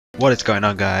What is going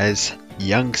on, guys?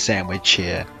 Young Sandwich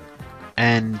here,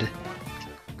 and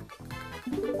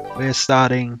we're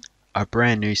starting a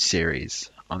brand new series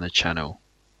on the channel.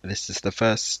 This is the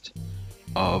first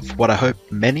of what I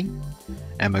hope many,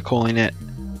 and we're calling it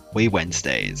Wii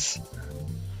Wednesdays.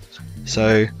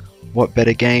 So what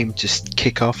better game just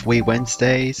kick off Wii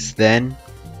Wednesdays than,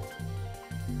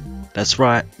 that's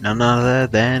right, none other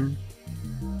than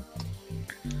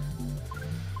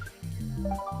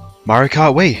Mario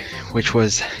Kart Wii, which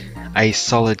was a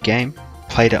solid game.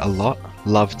 Played it a lot,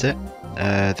 loved it.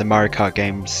 The Mario Kart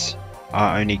games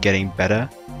are only getting better,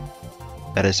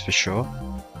 that is for sure.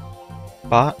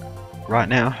 But right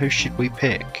now, who should we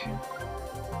pick?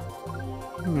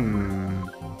 You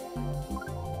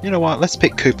know what, let's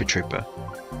pick Koopa Troopa.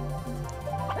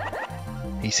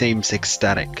 He seems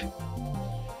ecstatic.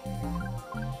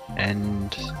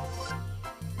 And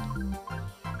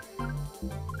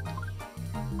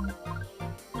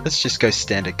let's just go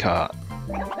standard kart.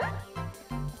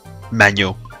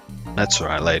 Manual. That's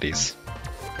right, ladies.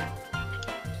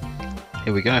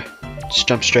 Here we go. Just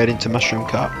jump straight into Mushroom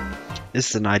Kart.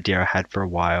 This is an idea I had for a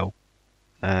while,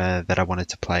 that I wanted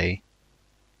to play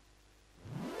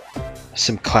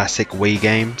some classic Wii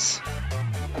games.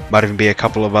 Might even be a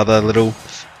couple of other little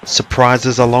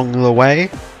surprises along the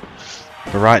way.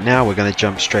 But right now we're going to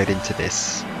jump straight into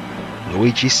this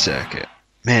Luigi Circuit.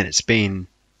 Man, it's been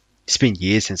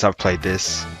years since I've played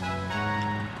this.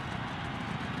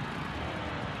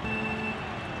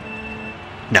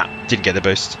 Nah, didn't get the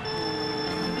boost.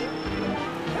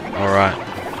 Alright.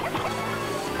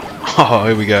 Oh,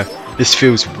 here we go. This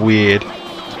feels weird.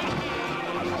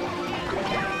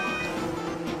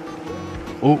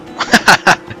 Oh.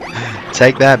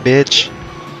 Take that, bitch.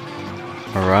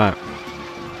 Alright.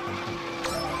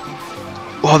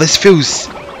 Oh, this feels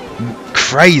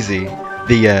crazy.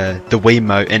 The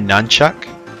Wiimote and nunchuck.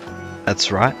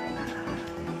 That's right.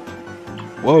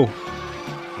 Whoa.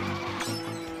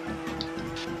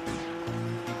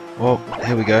 Whoa,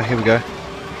 here we go, here we go.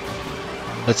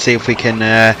 Let's see if we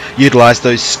can utilize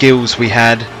those skills we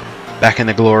had back in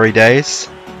the glory days.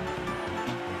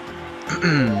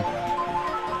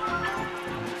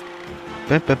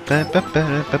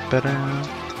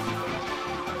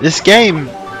 This game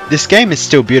is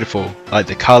still beautiful. Like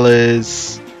the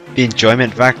colors, the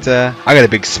enjoyment factor. I got a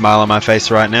big smile on my face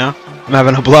right now. I'm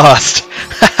having a blast.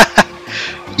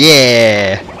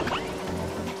 Yeah.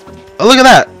 Oh, look at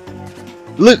that.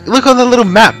 Look on the little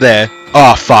map there.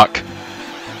 Oh, fuck.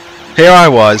 Here I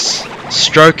was,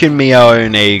 stroking my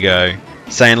own ego,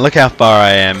 saying look how far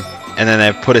I am, and then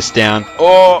they've put us down.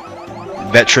 Oh,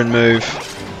 veteran move.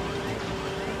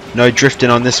 No drifting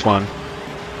on this one.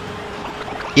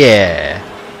 Yeah.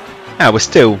 Ah, we're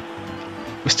still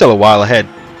a while ahead.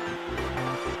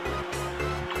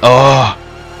 Oh,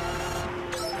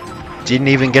 didn't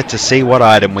even get to see what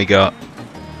item we got.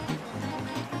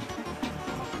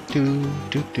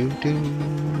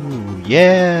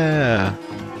 Yeah.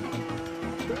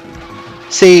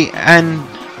 See, and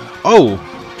oh,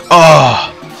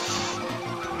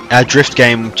 our drift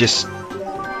game just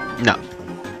no.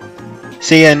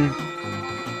 See, and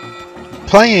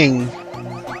playing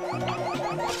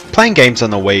games on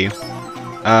the Wii,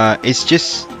 it's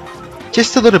just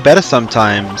a little better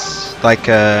sometimes. Like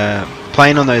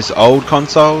playing on those old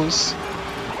consoles,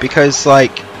 because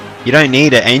like you don't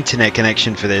need an internet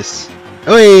connection for this.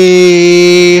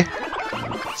 Oi!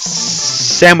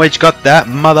 Sandwich got that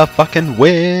motherfucking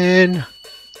win.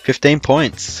 15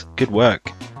 points. Good work.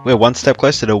 We're one step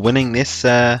closer to winning this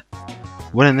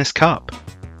cup.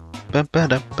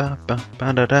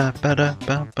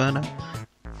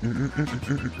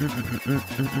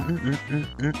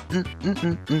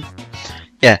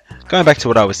 Yeah, going back to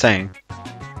what I was saying.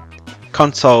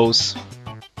 Consoles,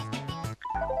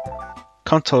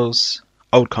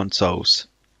 old consoles,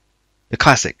 the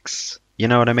classics. You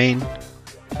know what I mean?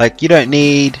 Like you don't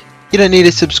need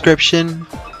a subscription.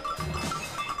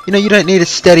 You know, you don't need a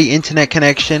steady internet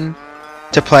connection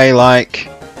to play like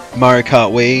Mario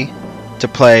Kart Wii, to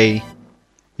play,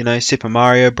 you know, Super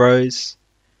Mario Bros.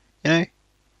 You know,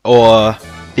 or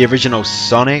the original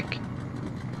Sonic.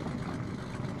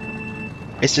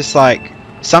 It's just like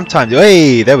sometimes.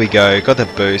 Hey, there we go. Got the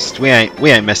boost. We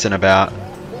ain't messing about.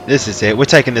 This is it. We're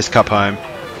taking this cup home.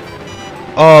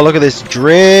 Oh, look at this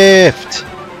drift.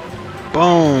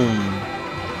 Boom.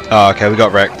 Oh, okay, we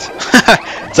got wrecked.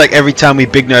 It's like every time we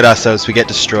big note ourselves, we get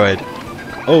destroyed.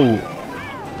 Oh.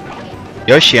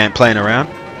 Yoshi ain't playing around.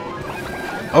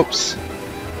 Oops.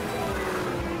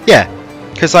 Yeah,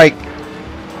 because like,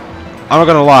 I'm not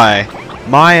gonna lie,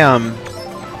 my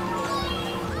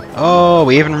Oh,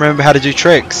 we even remember how to do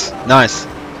tricks. Nice.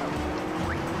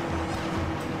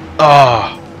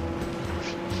 Oh,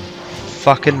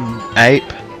 fucking ape.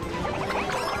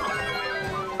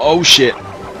 Oh shit.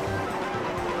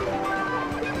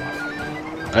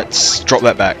 Let's drop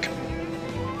that back.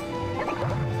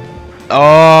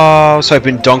 Oh, I was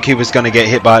hoping Donkey was going to get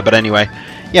hit by it, but anyway.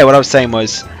 Yeah, what I was saying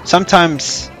was,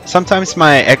 sometimes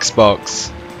my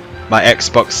Xboxes,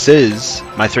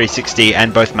 my 360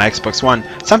 and both my Xbox One,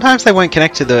 sometimes they won't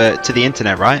connect to the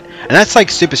internet, right? And that's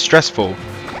like super stressful.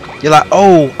 You're like,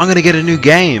 oh, I'm going to get a new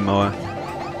game, or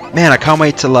man, I can't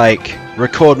wait to like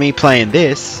record me playing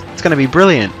this. It's going to be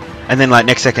brilliant. And then like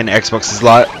next second, Xbox is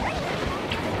like,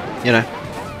 you know,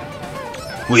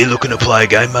 were you looking to play a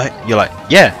game, mate? You're like,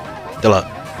 yeah. They're like,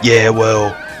 yeah,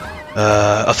 well,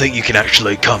 I think you can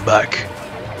actually come back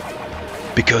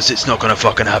because it's not gonna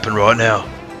fucking happen right now.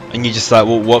 And you're just like,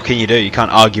 well, what can you do? You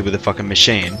can't argue with a fucking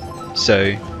machine.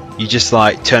 So you just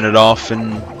like turn it off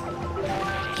and,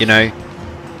 you know,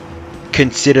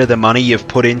 consider the money you've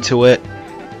put into it,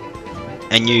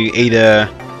 and you either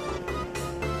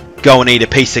go and eat a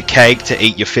piece of cake to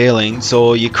eat your feelings,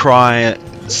 or you cry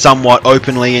somewhat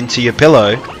openly into your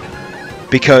pillow.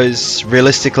 Because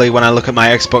realistically, when I look at my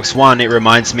Xbox One, it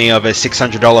reminds me of a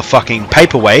 $600 fucking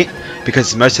paperweight,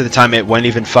 because most of the time it won't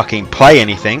even fucking play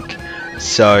anything.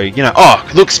 So, you know, oh,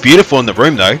 it looks beautiful in the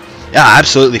room though. Yeah,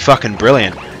 absolutely fucking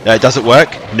brilliant. Does it work?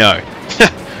 No.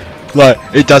 Like,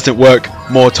 it doesn't work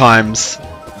more times.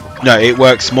 No, it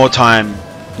works more time.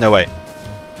 No, wait.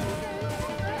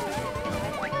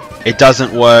 It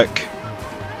doesn't work.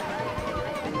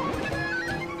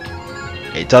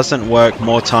 It doesn't work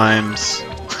more times.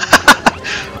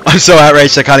 I'm so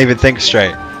outraged I can't even think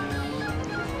straight.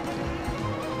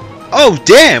 Oh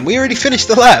damn! We already finished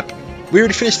the lap. We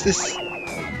already finished this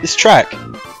track.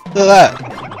 Look at that.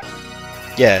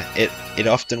 Yeah, it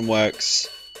often works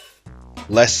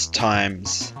less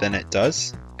times than it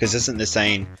does. Because isn't the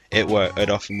saying it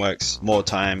often works more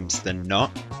times than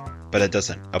not? But it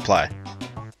doesn't apply.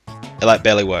 It like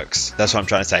barely works. That's what I'm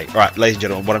trying to say. Alright, ladies and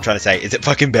gentlemen, what I'm trying to say is it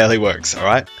fucking barely works,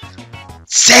 alright?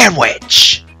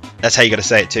 Sandwich! That's how you gotta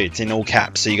say it too. It's in all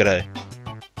caps, so you gotta...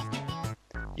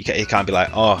 You can't be like,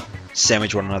 oh,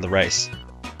 sandwich won another race.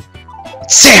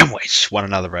 Sandwich won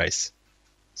another race.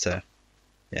 So,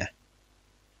 yeah.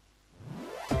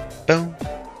 Boom.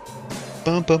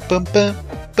 Boom, boom, boom, boom,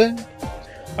 boom.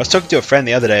 I was talking to a friend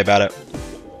the other day about it.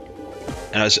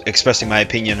 And I was expressing my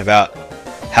opinion about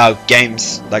how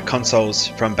games, like consoles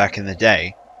from back in the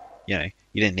day, you know,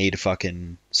 you didn't need a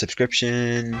fucking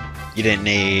subscription, you didn't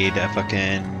need a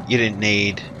fucking, you didn't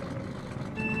need...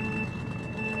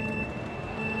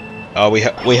 Oh, we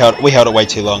held it way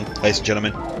too long, ladies and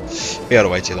gentlemen. We held it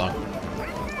way too long.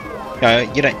 No,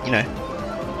 you don't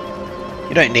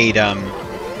need,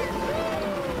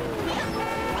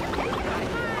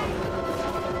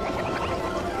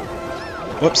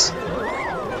 whoops.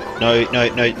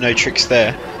 No tricks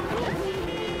there.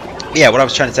 Yeah, what I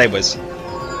was trying to say was,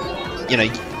 you know,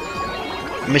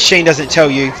 a machine doesn't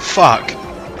tell you, fuck.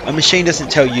 A machine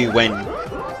doesn't tell you when,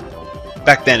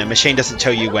 back then, a machine doesn't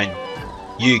tell you when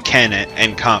you can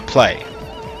and can't play.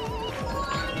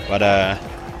 But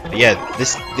yeah,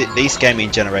 these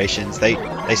gaming generations, they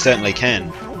certainly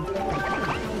can.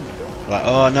 Like,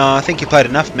 oh no, I think you played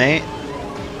enough, mate.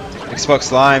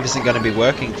 Xbox Live isn't going to be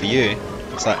working for you.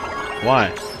 It's like,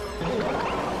 why?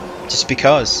 Just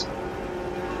because.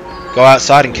 Go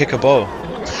outside and kick a ball.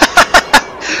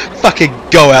 Fucking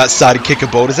go outside and kick a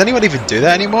ball. Does anyone even do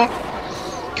that anymore?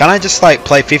 Can't I just like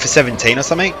play FIFA 17 or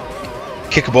something?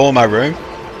 Kick a ball in my room?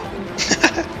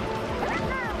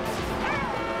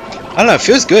 I don't know, it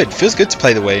feels good. It feels good to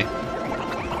play the Wii.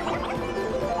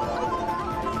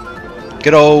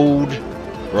 Good old,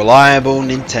 reliable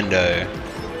Nintendo.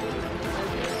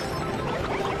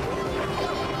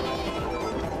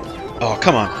 Oh,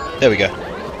 come on. There we go.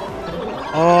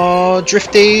 Oh,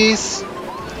 drifties.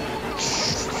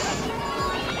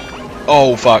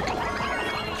 Oh, fuck.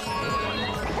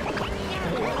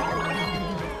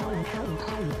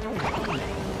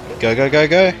 Go, go, go,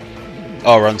 go.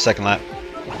 Oh, we're on the second lap.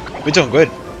 We're doing good.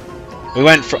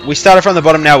 We started from the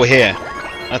bottom, now we're here.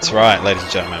 That's right, ladies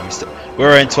and gentlemen. We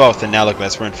were in 12th and now look at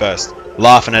us, we're in 1st.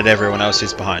 Laughing at everyone else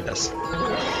who's behind us.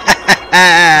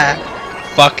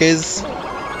 Fuckers.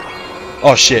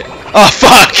 Oh shit. Oh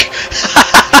fuck!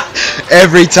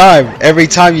 Every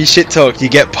time you shit talk, you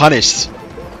get punished.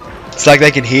 It's like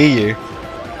they can hear you.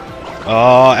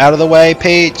 Oh, out of the way,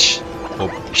 Peach.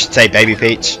 Or I should say Baby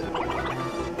Peach.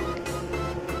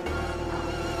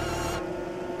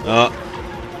 Oh,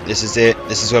 this is it.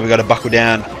 This is where we gotta buckle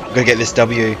down. We gotta get this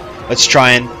W. Let's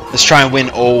try and win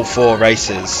all 4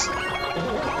 races.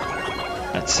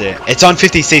 That's it. It's on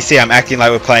 50cc. I'm acting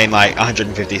like we're playing like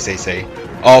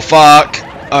 150cc. Oh fuck!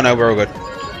 Oh no, we're all good.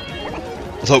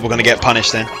 I thought we were gonna get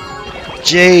punished then.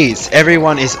 Jeez,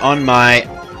 everyone is on my.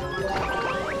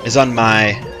 It's on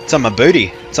my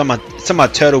booty. It's on my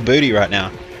turtle booty right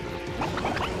now.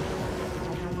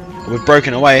 We've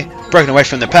broken away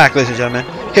from the pack, ladies and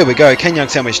gentlemen. Here we go. Can Young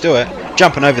Sandwich do it?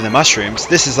 Jumping over the mushrooms.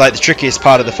 This is like the trickiest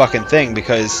part of the fucking thing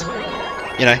because,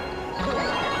 you know,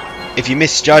 if you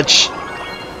misjudge,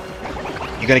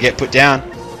 you're gonna get put down.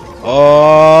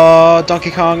 Oh,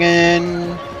 Donkey Kong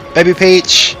and Baby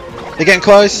Peach. They're getting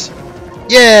close.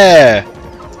 Yeah.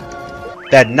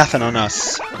 They had nothing on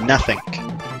us. Nothing.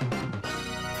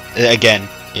 Again,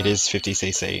 it is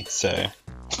 50cc, so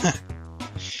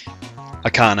I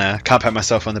can't pat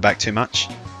myself on the back too much.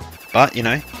 But you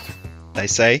know, they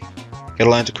say gotta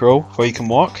learn to crawl before you can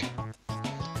walk.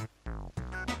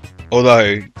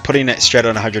 Although putting it straight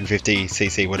on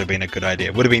 150cc would have been a good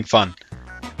idea. Would have been fun.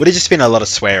 Would have just been a lot of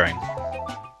swearing.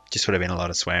 Just would have been a lot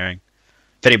of swearing.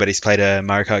 If anybody's played a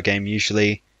Mario Kart game,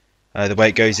 usually the way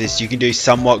it goes is you can do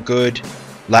somewhat good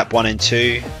lap 1 and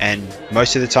 2, and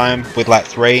most of the time with lap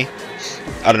 3,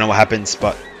 I don't know what happens,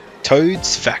 but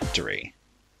Toad's Factory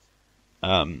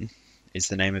is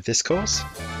the name of this course.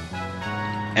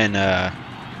 And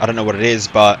I don't know what it is,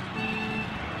 but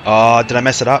oh, did I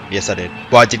mess it up? Yes, I did.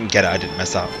 Well, I didn't get it. I didn't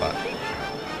mess up, but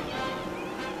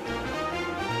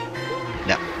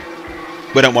no.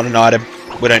 We don't want an item.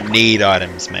 We don't need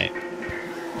items, mate.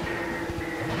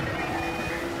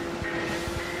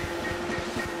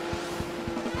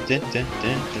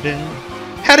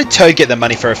 How did Toad get the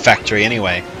money for a factory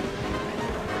anyway?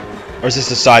 Or is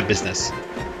this a side business?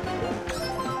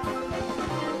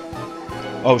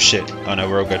 Oh shit. Oh no,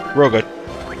 we're all good. We're all good.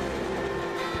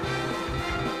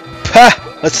 Pah!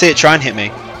 Let's see it try and hit me.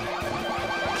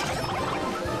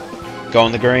 Go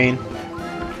on the green.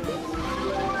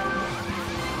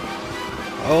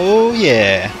 Oh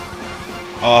yeah.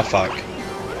 Oh fuck.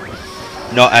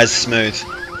 Not as smooth.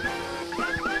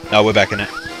 No, we're back in it.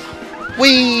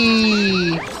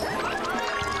 Whee!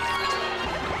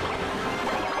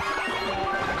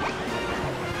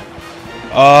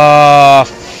 Oh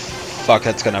fuck,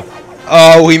 that's gonna.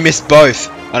 Oh, we missed both.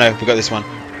 Oh no, we got this one.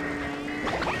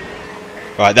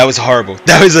 Right, that was horrible.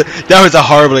 That was a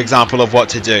horrible example of what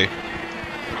to do.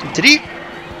 Did he?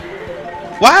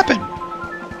 What happened?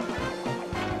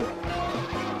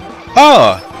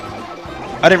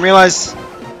 Oh, I didn't realize.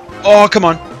 Oh, come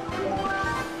on.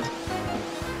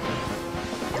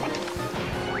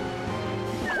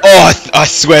 Oh, I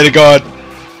swear to God.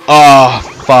 Oh,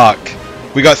 fuck.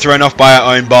 We got thrown off by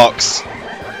our own box.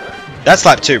 That's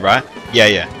lap 2, right? Yeah,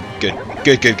 yeah. Good.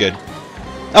 Good, good, good.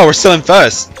 Oh, we're still in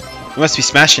first. We must be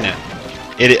smashing it.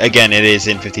 Again, it is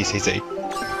in 50cc.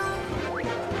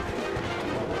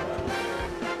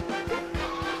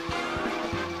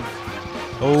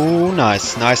 Oh,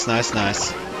 nice. Nice, nice,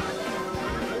 nice.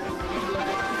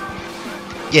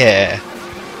 Yeah.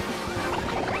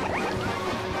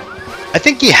 I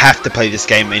think you have to play this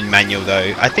game in manual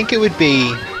though. I think it would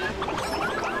be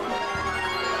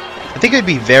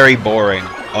very boring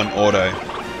on auto.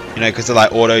 You know, because of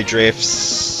like auto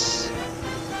drifts.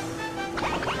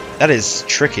 That is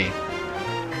tricky.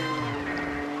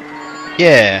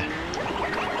 Yeah.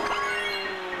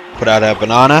 Put out a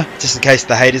banana just in case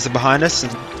the haters are behind us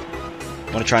and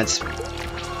want to try and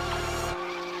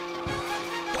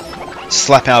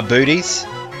slap our booties,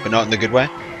 but not in the good way.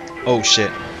 Oh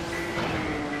shit.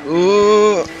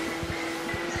 Ooh.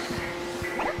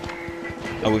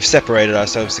 Oh, we've separated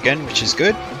ourselves again, which is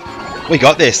good. We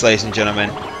got this, ladies and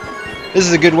gentlemen. This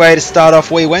is a good way to start off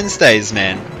Wii Wednesdays,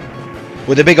 man.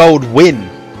 With a big old win.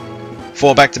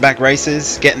 4 back-to-back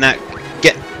races, getting that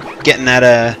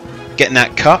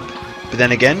cup. But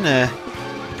then again,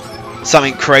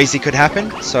 something crazy could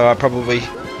happen, so I probably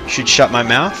should shut my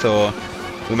mouth, or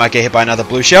we might get hit by another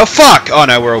blue shell. Fuck! Oh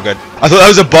no, we're all good. I thought that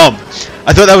was a bomb.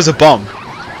 I thought that was a bomb.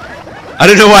 I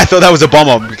don't know why I thought that was a bomb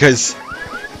on, because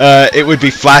it would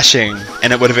be flashing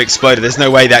and it would have exploded. There's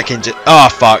no way that can just... Oh,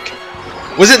 fuck.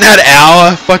 Wasn't that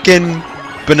our fucking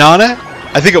banana?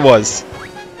 I think it was.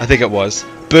 I think it was.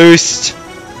 Boost.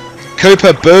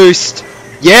 Cooper boost.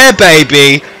 Yeah,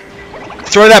 baby.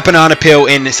 Throw that banana peel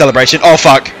in celebration. Oh,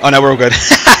 fuck. Oh, no, we're all good.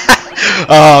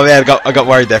 Oh, man, I got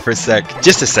worried there for a sec.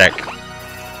 Just a sec.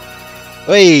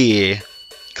 Whee.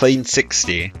 Clean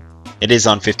 60. It is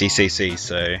on 50cc,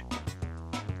 so...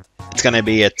 It's going to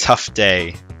be a tough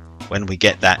day when we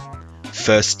get that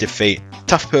first defeat.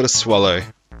 Tough pill to swallow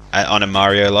on a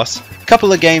Mario loss. A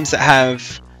couple of games that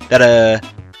are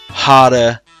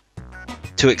harder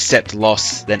to accept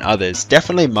loss than others.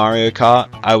 Definitely Mario Kart,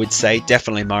 I would say.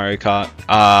 Definitely Mario Kart.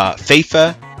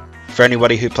 FIFA, for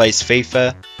anybody who plays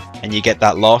FIFA and you get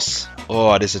that loss.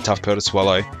 Oh, it is a tough pill to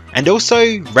swallow. And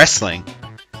also wrestling.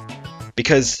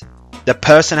 Because the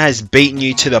person has beaten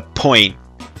you to the point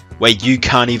where you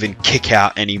can't even kick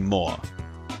out anymore.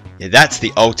 Yeah, that's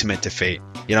the ultimate defeat.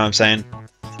 You know what I'm saying?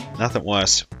 Nothing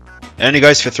worse. It only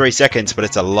goes for 3 seconds, but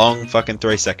it's a long fucking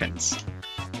 3 seconds.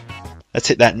 Let's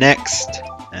hit that next.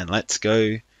 And let's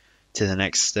go to the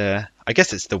next... I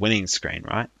guess it's the winning screen,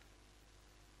 right?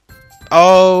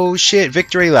 Oh, shit.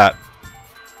 Victory lap.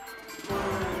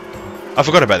 I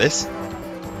forgot about this.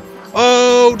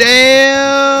 Oh,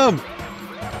 damn!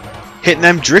 Hitting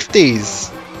them drifties.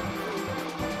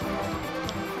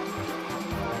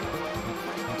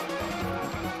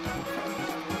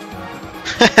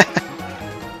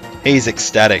 He's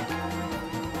ecstatic.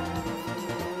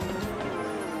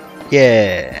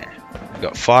 Yeah. We've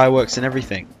got fireworks and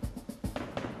everything.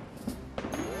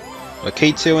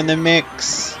 Lakitu in the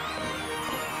mix.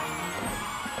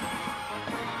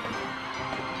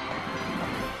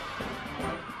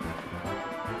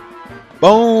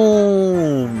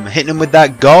 Boom! Hitting him with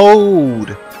that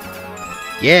gold.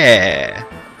 Yeah.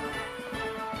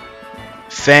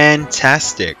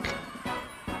 Fantastic.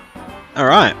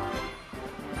 Alright.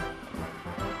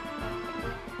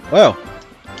 Well.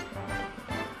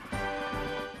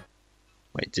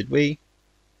 Wait, did we?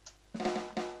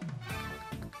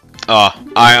 Oh,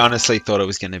 I honestly thought it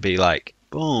was going to be like,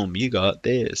 boom, you got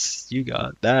this, you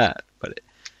got that, but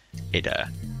it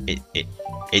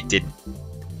didn't.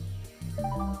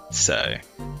 So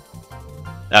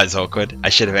that was awkward. I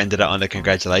should have ended it on the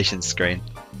congratulations screen.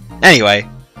 Anyway,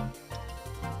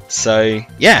 so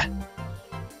yeah,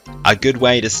 a good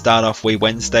way to start off Wii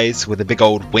Wednesdays with a big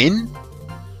old win.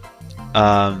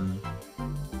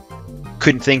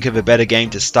 Couldn't think of a better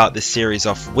game to start this series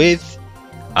off with.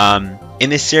 In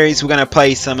this series, we're going to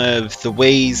play some of the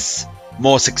Wii's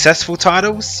more successful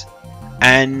titles.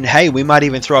 And hey, we might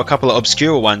even throw a couple of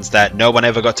obscure ones that no one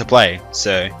ever got to play.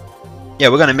 So yeah,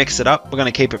 we're going to mix it up. We're going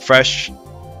to keep it fresh.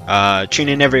 Tune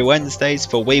in every Wednesdays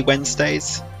for Wii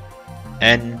Wednesdays.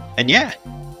 And yeah,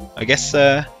 I guess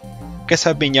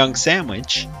I've been Young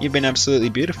Sandwich. You've been absolutely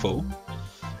beautiful.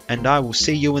 And I will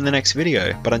see you in the next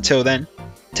video. But until then,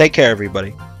 take care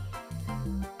everybody.